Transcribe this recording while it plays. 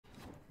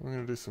we're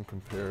going to do some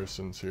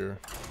comparisons here.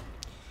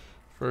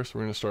 First,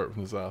 we're going to start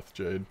with N'Zoth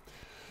Jade.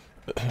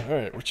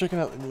 Alright, we're checking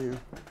out the new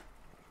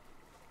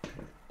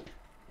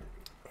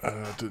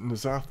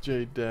N'Zoth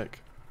Jade deck.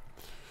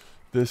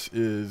 This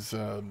is,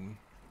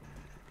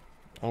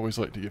 always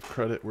like to give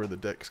credit where the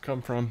decks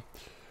come from.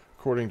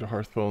 According to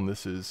Hearthstone,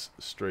 this is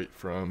straight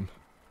from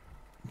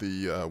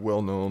the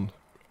well-known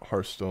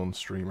Hearthstone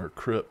streamer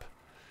Crip,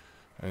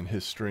 and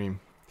his stream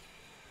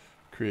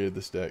created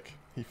this deck.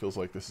 He feels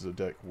like this is a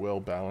deck well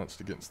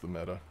balanced against the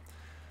meta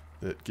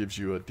that gives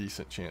you a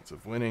decent chance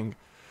of winning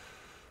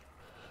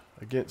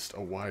against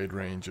a wide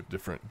range of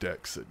different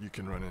decks that you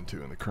can run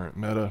into in the current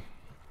meta.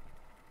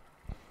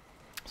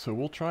 So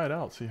we'll try it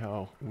out, see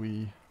how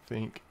we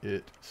think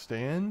it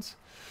stands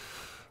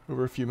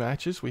over a few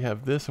matches. We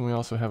have this, and we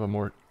also have a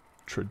more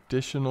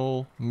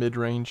traditional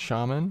mid-range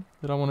Shaman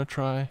that I want to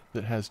try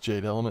that has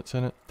Jade elements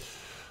in it,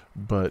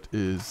 but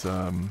is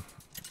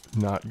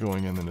not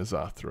going in the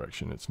N'Zoth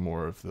direction. It's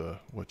more of the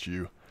what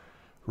you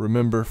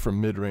remember from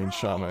mid-range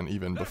Shaman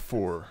even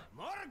before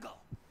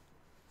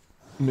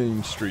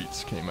main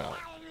streets came out.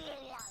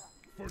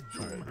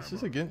 Alright, this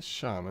is against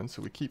Shaman,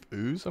 so we keep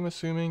Ooze, I'm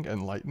assuming,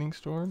 and Lightning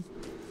Storm,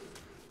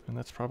 and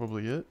that's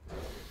probably it.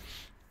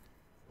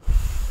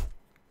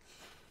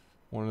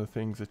 One of the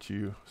things that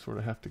you sort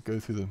of have to go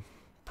through the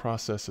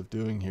process of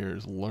doing here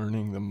is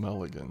learning the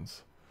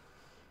mulligans.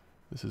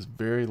 This is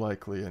very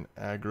likely an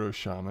aggro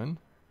Shaman.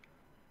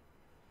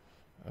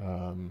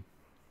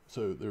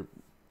 So there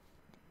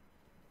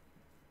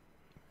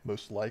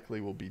most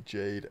likely will be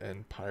Jade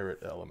and Pirate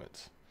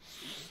elements.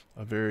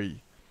 A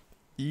very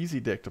easy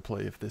deck to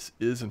play if this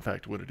is in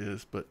fact what it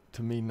is, but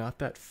to me not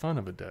that fun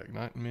of a deck.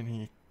 Not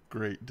many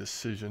great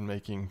decision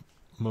making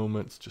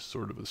moments, just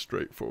sort of a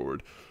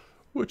straightforward,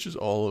 which is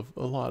a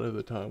lot of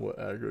the time what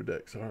aggro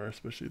decks are,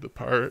 especially the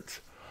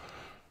Pirates.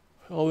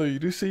 Although you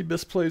do see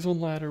misplays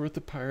on ladder with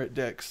the Pirate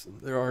decks.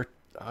 There are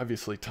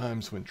obviously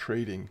times when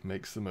trading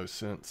makes the most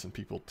sense, and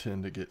people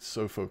tend to get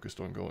so focused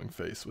on going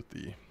face with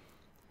the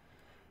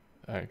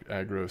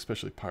aggro,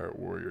 especially Pirate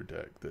Warrior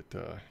deck, that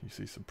you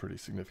see some pretty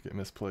significant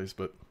misplays,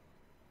 but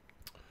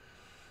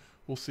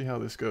we'll see how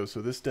this goes.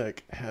 So this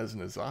deck has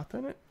N'Zoth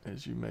in it,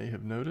 as you may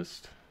have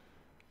noticed.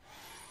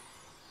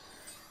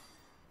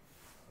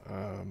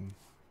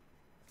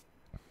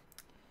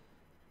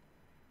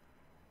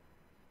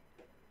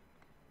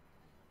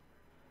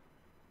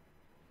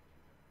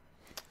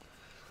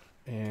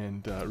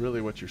 And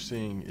really what you're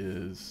seeing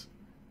is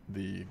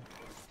the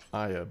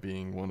Aya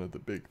being one of the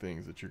big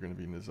things that you're going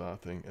to be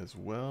N'Zothing, as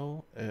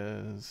well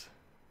as,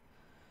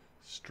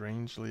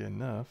 strangely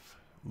enough,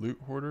 Loot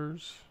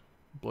Hoarders,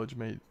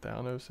 Bludgeonmate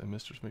Thanos, and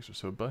Mistress Mixer.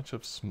 So a bunch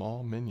of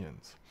small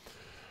minions,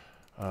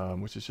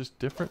 which is just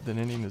different than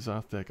any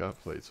N'Zoth deck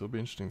I've played. So it'll be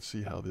interesting to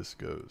see how this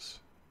goes.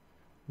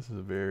 This is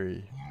a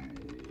very,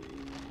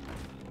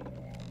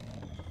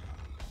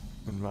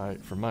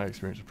 from my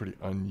experience, a pretty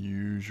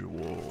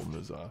unusual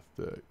N'Zoth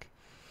deck.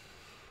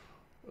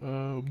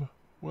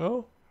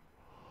 Well,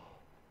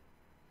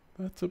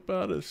 that's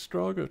about as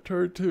strong a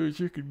turn 2 as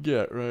you could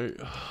get, right?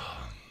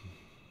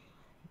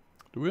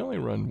 Do we only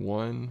run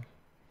one?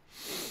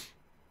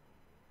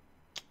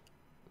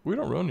 We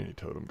don't run any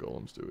totem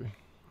golems, do we?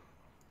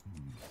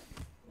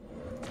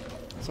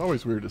 It's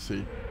always weird to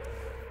see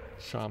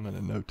Shaman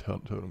and no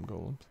totem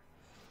golems.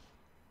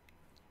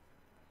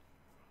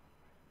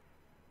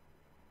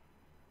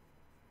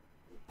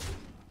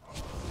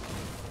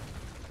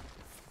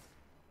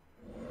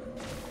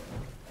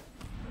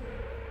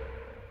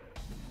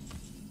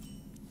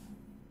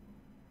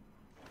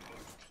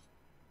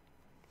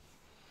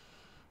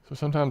 So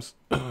sometimes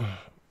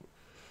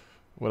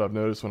what I've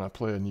noticed when I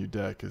play a new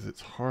deck is it's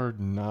hard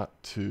not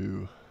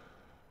to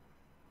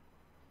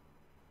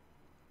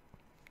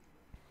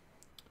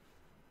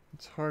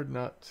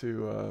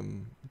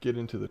get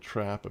into the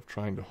trap of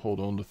trying to hold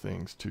on to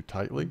things too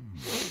tightly.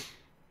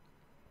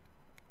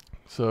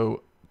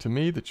 So to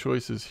me, the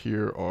choices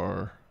here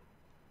are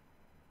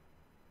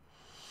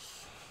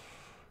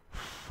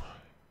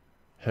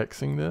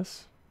hexing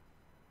this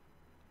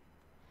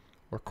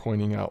or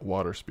coining out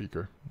Water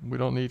Speaker. We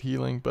don't need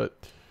healing,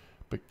 but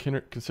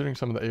considering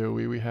some of the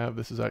AoE we have,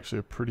 this is actually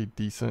a pretty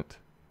decent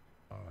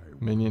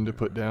minion to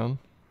put down.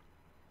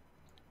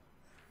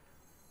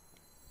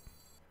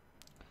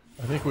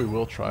 I think we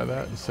will try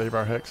that and save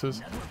our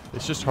hexes.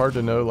 It's just hard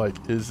to know, like,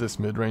 is this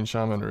mid-range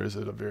Shaman or is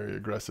it a very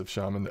aggressive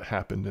Shaman that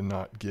happened to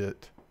not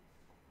get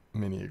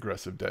many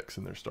aggressive decks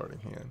in their starting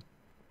hand.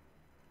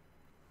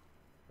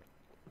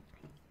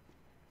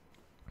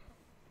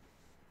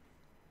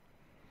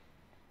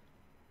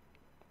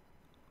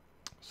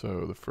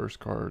 So the first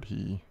card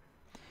he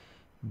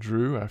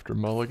drew after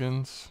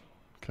mulligans.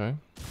 Okay.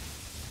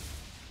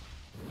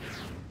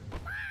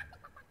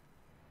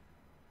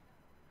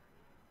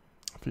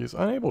 If he is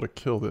unable to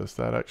kill this,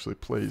 that actually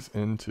plays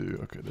into...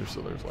 Okay, there's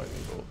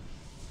lightning bolt.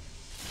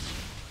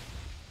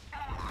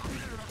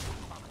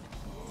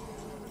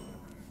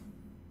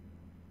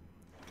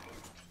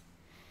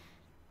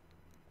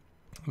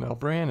 Now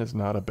Bran is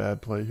not a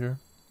bad play here.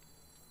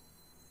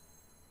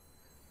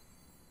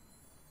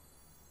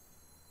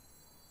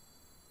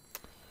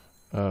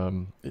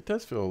 It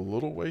does feel a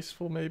little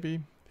wasteful,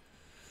 maybe.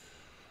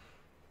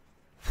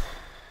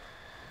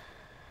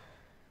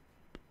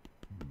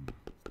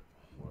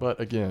 But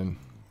again,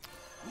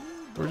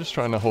 we're just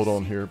trying to hold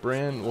on here.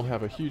 Bran will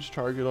have a huge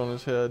target on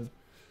his head.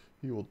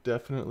 He will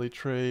definitely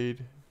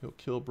trade. He'll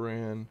kill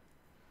Bran.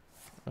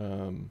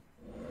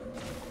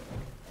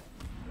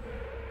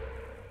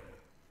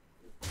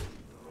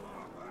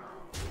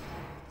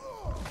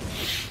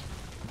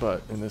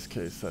 But in this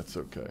case, that's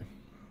okay.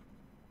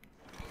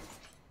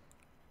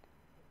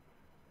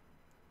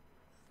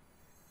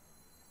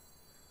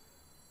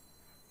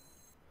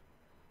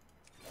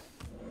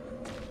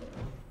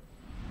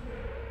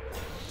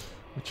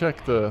 We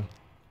check the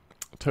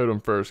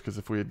totem first, because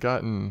if we had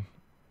gotten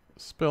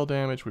spell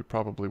damage, we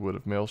probably would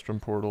have Maelstrom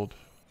portaled.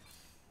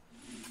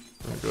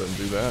 We're going to go ahead and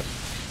do that.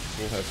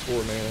 We'll have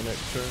 4 mana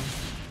next turn.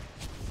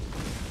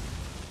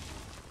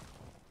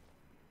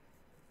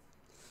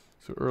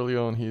 So early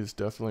on, he is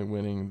definitely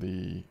winning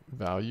the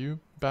value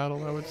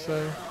battle, I would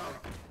say.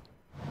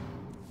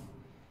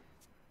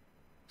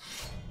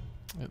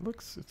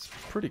 It's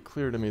pretty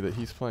clear to me that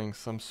he's playing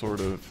some sort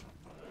of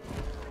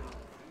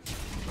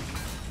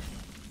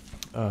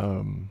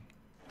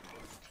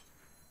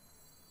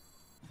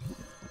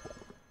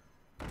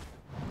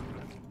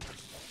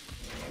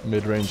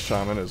mid-range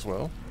Shaman as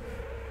well.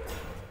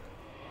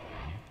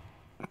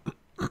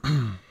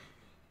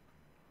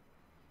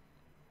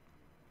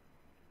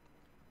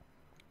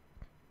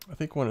 I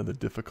think one of the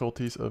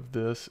difficulties of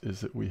this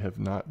is that we have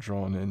not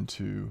drawn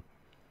into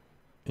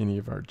any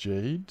of our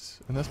Jades,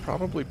 and that's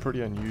probably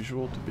pretty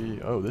unusual to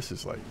be. Oh, this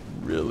is like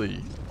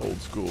really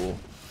old school.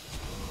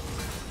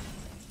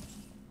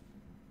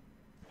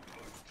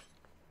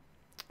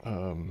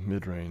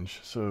 Mid-range.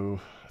 So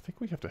I think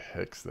we have to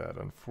hex that,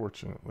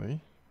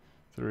 unfortunately.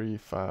 3,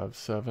 5,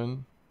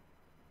 7.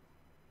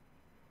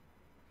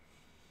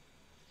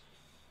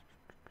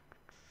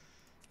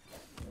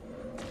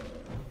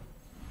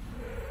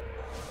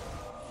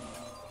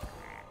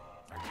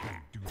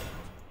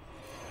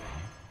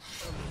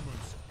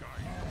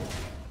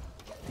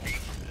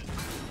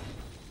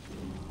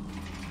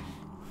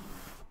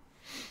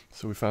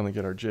 So we finally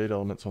get our Jade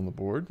elements on the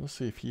board. Let's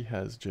see if he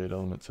has Jade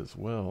elements as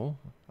well.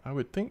 I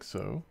would think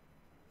so.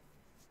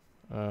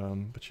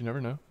 But you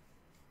never know.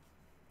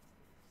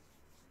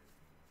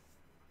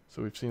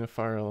 So we've seen a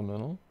Fire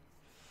Elemental.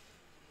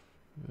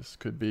 This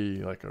could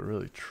be like a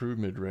really true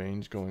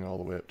mid-range, going all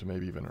the way up to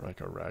maybe even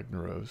like a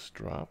Ragnaros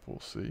drop.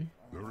 We'll see.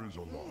 There is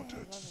a lot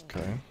at stake.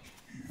 Okay.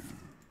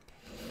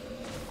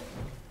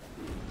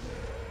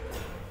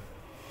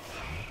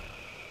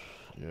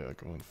 Yeah,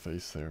 going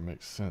face there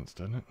makes sense,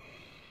 doesn't it?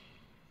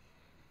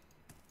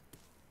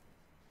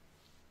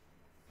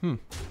 I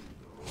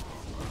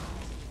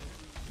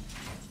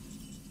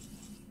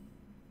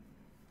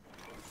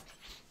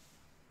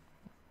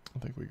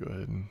think we go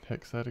ahead and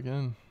hex that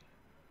again.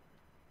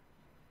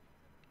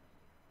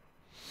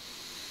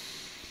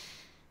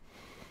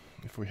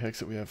 If we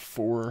hex it, we have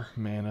 4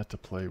 mana to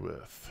play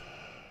with.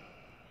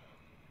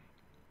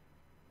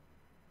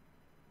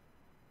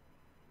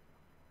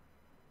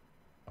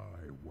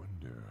 I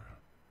wonder.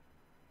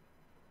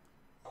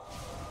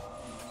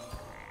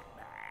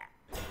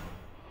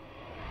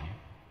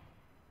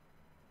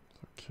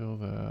 So kill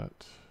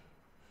that.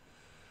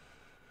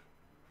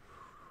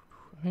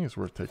 I think it's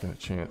worth taking a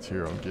chance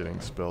here on getting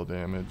spell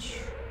damage.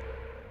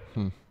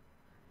 9,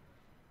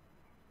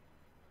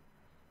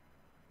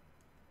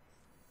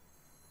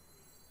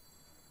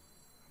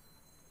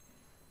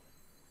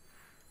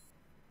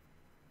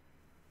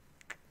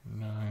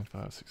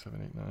 5, 6,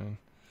 7, 8, 9.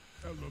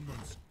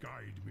 Elements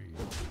guide me.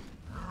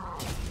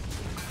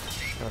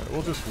 Alright,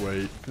 we'll just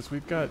wait, because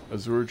we've got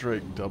Azure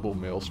Drake double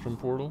Maelstrom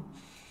portal.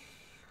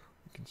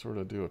 We can sort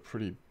of do a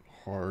pretty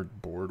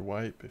hard board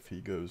wipe if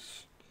he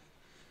goes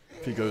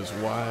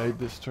wide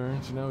this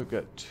turn. So now we've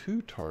got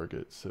 2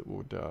 targets that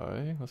will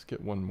die. Let's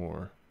get one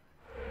more.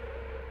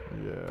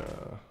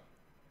 Yeah.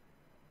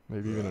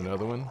 Maybe even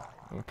another one.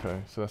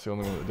 Okay, so that's the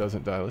only one that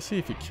doesn't die. Let's see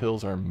if he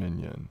kills our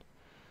minion.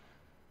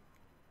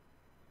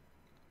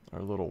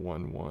 Our little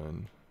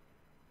 1/1.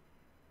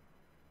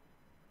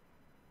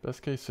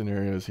 Best case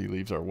scenario is he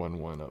leaves our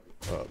 1/1 up.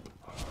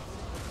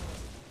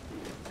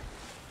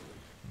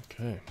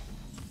 Okay.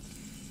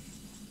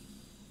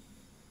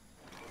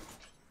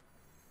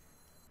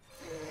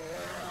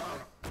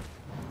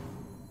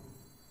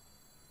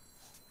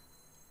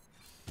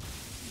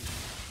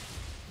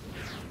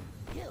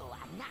 You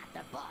are not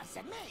the boss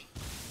of me.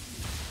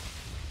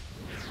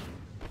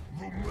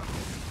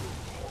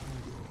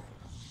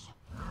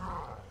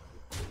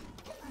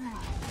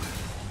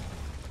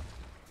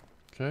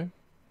 Okay.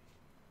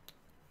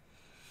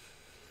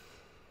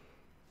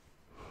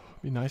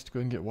 Be nice to go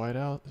ahead and get White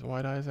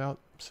Eyes out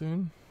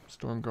soon.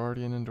 Storm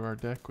Guardian into our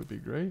deck would be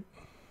great.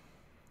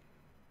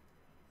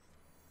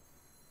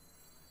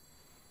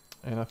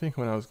 And I think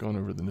when I was going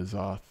over the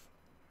N'Zoth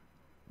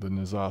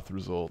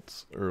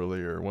results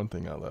earlier, one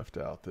thing I left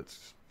out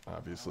that's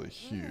obviously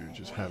huge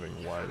is having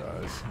White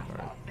Eyes.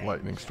 Alright,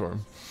 Lightning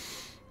Storm.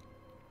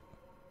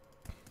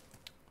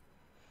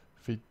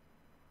 If he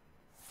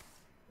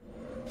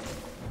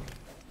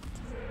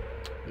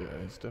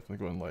He's definitely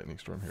going lightning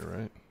storm here,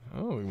 right?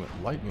 Oh, he went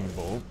lightning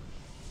bolt.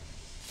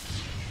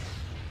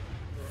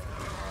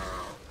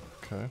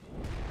 Okay.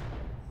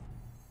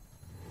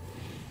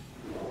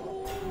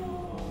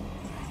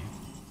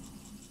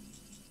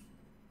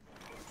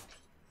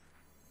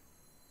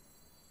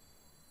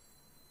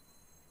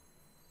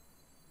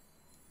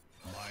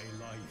 My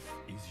life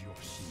is your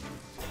shield.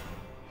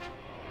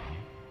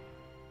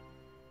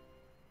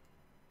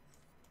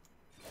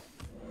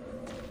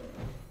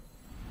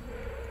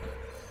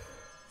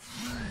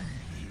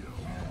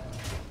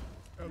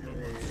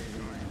 Elements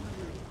guide me.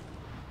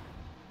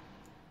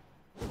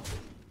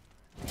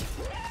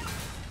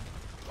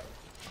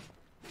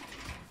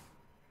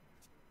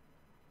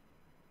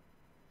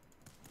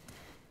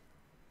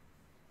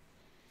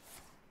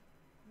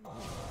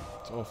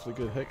 It's an awfully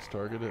good hex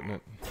target, isn't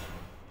it?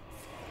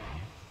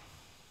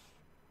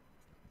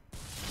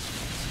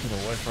 It's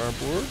gonna wipe our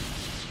board.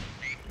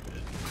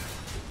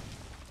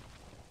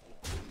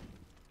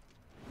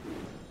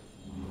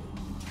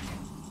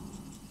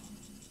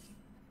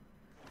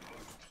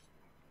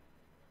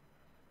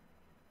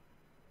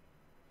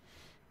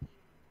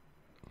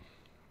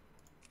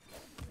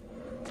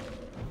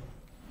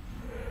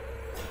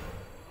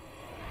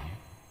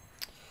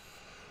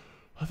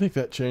 I think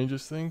that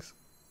changes things.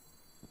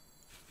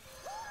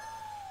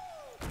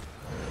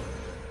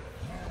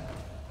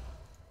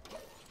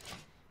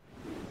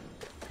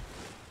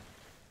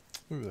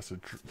 Ooh, it's a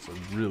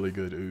really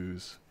good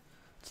ooze.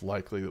 It's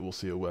likely that we'll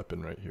see a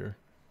weapon right here.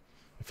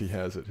 If he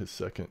has it, his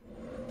second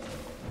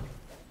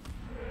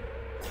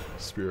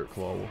Spirit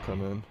Claw will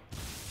come in.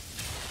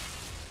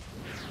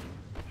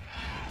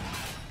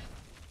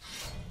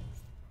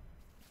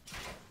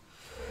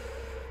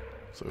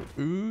 So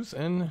ooze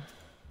and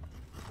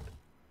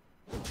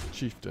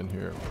chieftain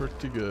here,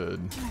 pretty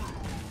good.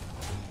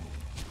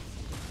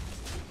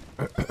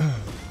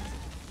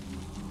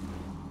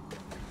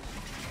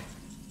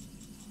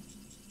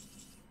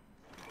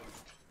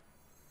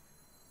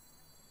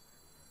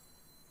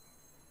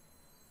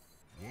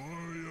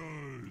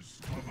 Warriors,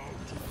 come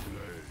out to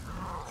play.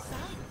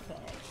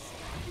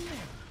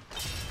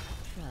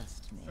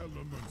 Trust me.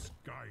 Elements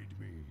guide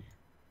me.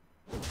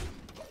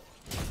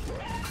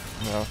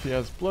 Now, if he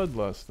has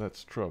bloodlust,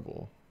 that's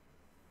trouble.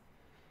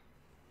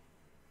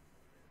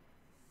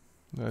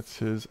 That's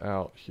his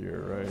out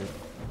here, right?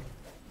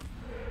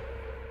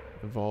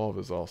 Evolve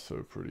is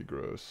also pretty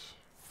gross.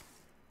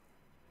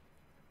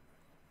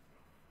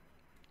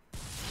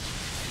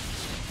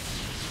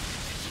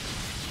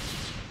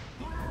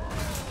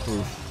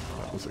 Oof,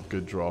 that was a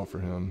good draw for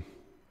him.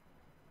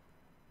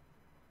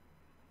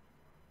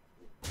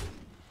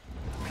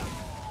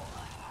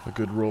 A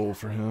good roll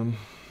for him.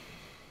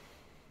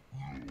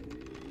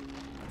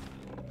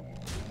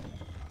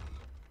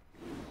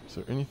 Is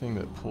there anything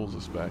that pulls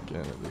us back in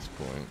at this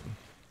point?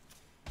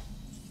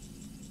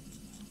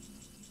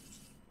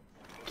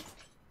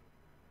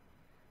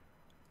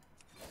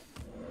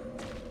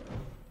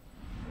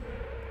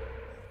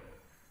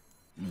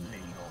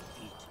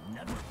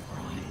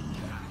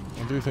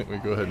 I do think we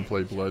go ahead and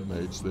play Blood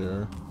Mage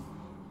there,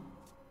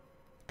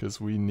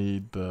 because we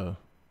need the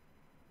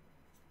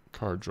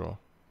card draw.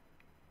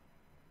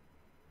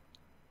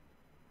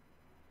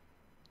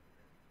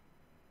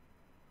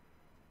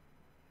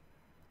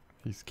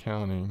 He's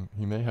counting.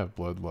 He may have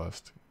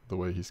Bloodlust the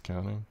way he's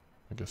counting.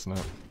 I guess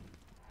not.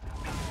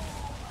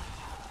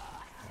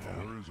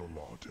 There is a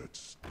lot at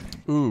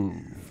stake. Ooh.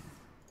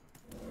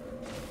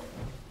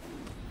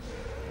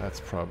 That's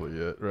probably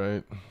it,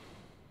 right?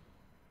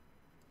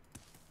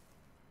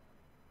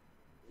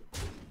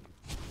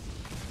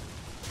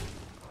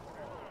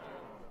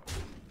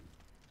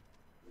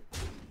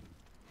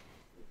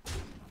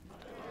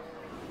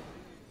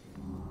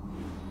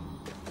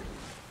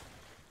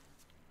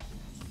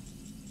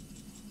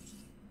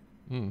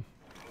 Hmm.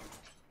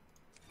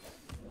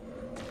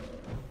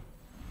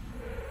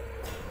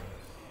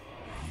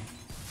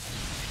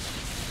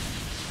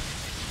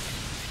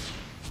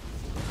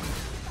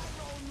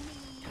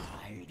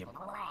 Tide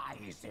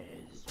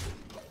rises.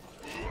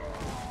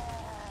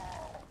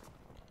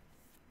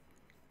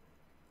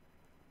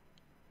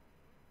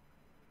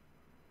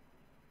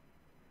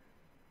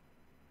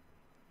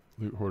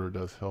 Loot Hoarder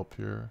does help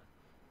here.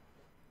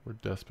 We're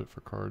desperate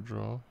for card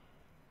draw.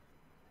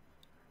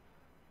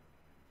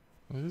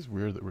 It is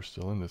weird that we're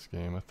still in this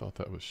game. I thought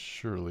that was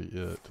surely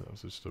it. That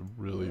was just a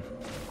really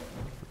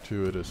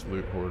fortuitous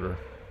Loot Hoarder.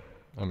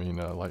 I mean,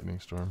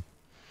 Lightning Storm.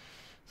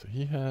 So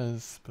he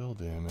has spell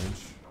damage.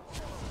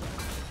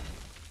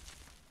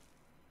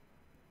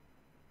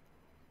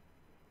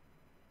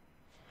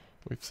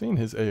 We've seen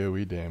his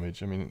AoE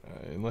damage. I mean,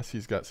 unless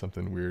he's got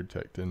something weird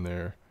teched in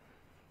there.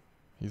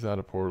 He's out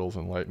of portals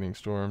and lightning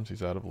storms.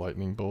 He's out of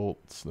lightning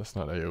bolts. That's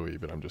not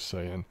AoE, but I'm just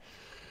saying.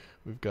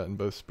 We've gotten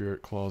both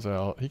Spirit Claws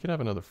out. He could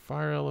have another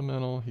Fire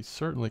Elemental. He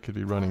certainly could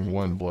be running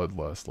one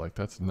Bloodlust. Like,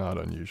 that's not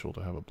unusual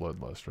to have a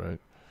Bloodlust,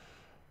 right?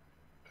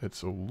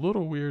 It's a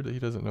little weird that he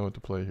doesn't know what to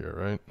play here,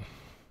 right?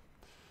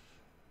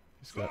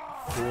 He's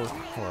got 4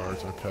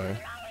 cards, okay.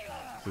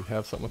 Does he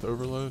have something with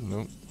Overload?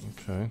 Nope,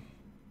 okay.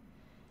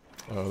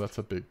 Oh, that's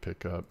a big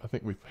pickup. I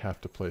think we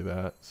have to play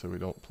that so we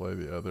don't play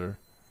the other.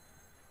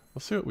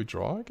 Let's see what we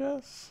draw, I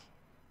guess.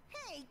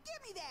 Hey, give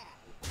me that!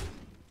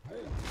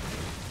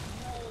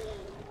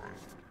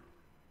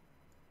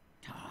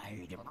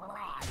 Tide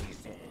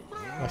rises.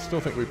 I still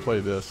think we play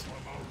this.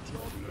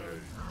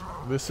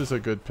 This is a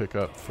good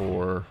pickup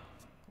for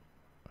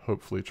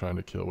hopefully trying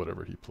to kill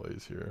whatever he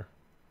plays here.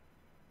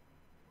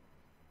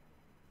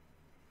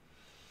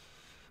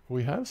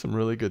 We have some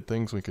really good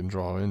things we can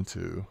draw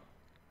into.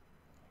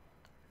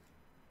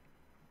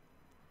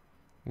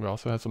 We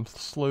also have some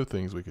slow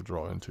things we could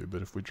draw into,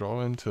 but if we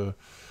draw into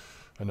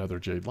another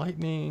Jade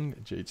Lightning,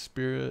 Jade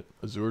Spirit,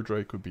 Azure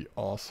Drake would be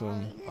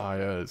awesome.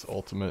 Aya is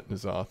ultimate,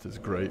 N'Zoth is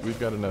great. We've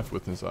got enough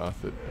with N'Zoth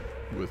that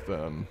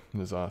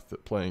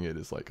playing it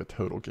is like a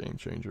total game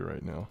changer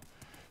right now.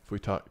 If we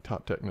top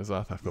deck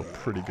N'Zoth, I feel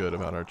pretty good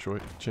about our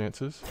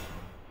chances.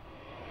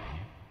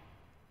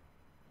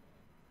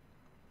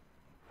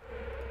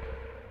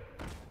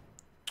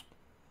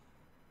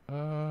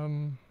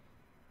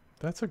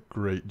 That's a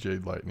great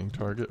Jade Lightning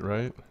target,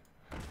 right?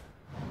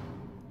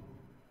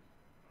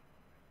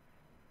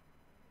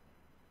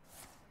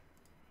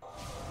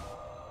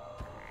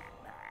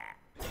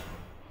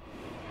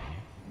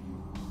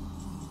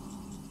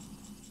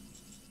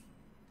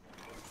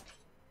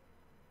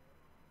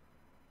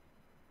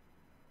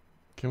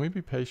 Can we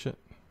be patient?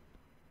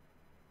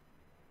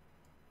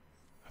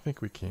 I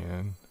think we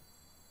can.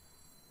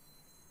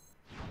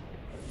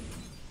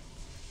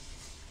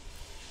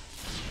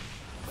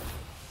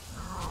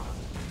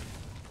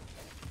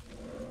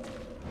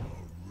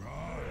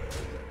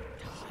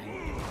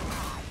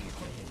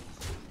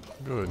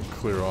 Go ahead and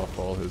clear off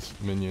all his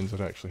minions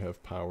that actually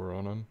have power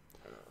on them.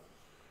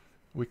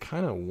 We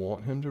kind of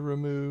want him to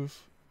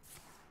remove.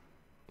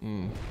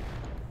 Well,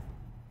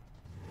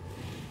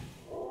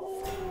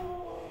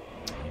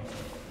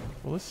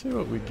 let's see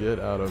what we get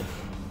out of...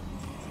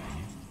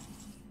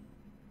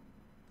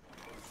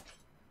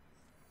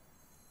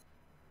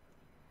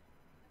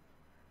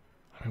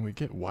 I mean, we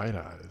get White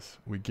Eyes.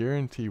 We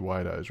guarantee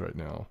White Eyes right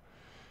now.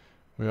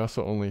 We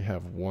also only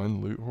have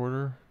one Loot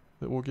Hoarder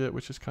that we'll get,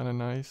 which is kind of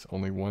nice.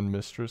 Only one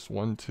Mistress.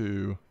 1,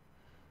 2,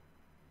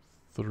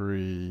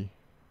 3.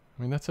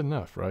 I mean, that's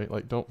enough, right?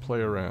 Like, don't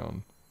play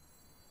around.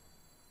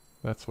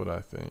 That's what I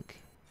think.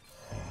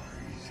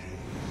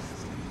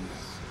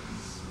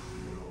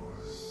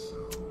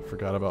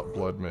 Forgot about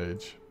Blood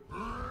Mage.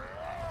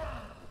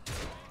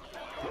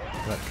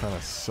 That kind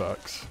of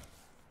sucks.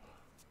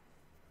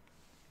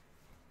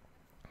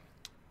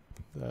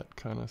 That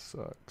kind of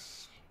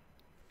sucks.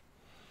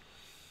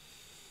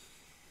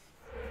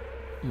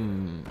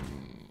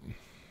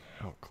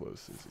 How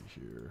close is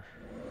he here?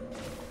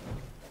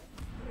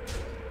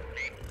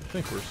 I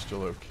think we're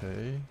still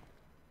okay.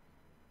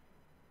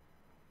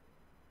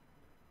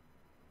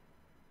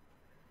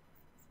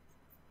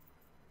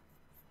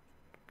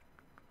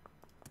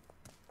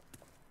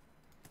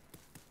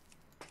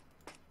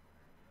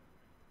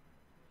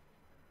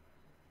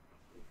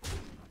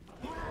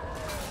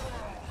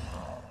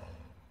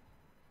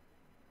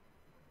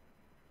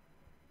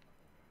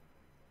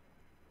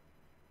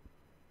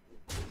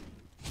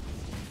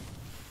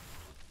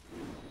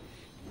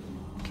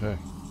 Okay.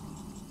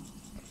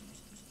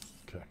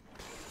 Okay.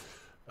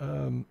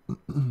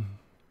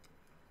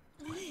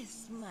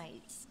 This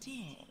might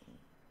sting.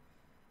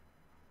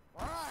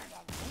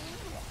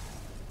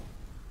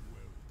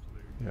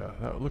 Yeah,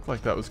 that looked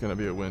like that was going to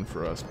be a win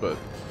for us, but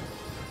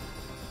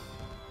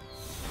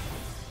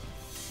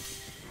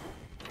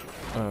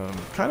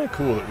kind of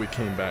cool that we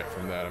came back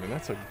from that. I mean,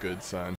 that's a good sign.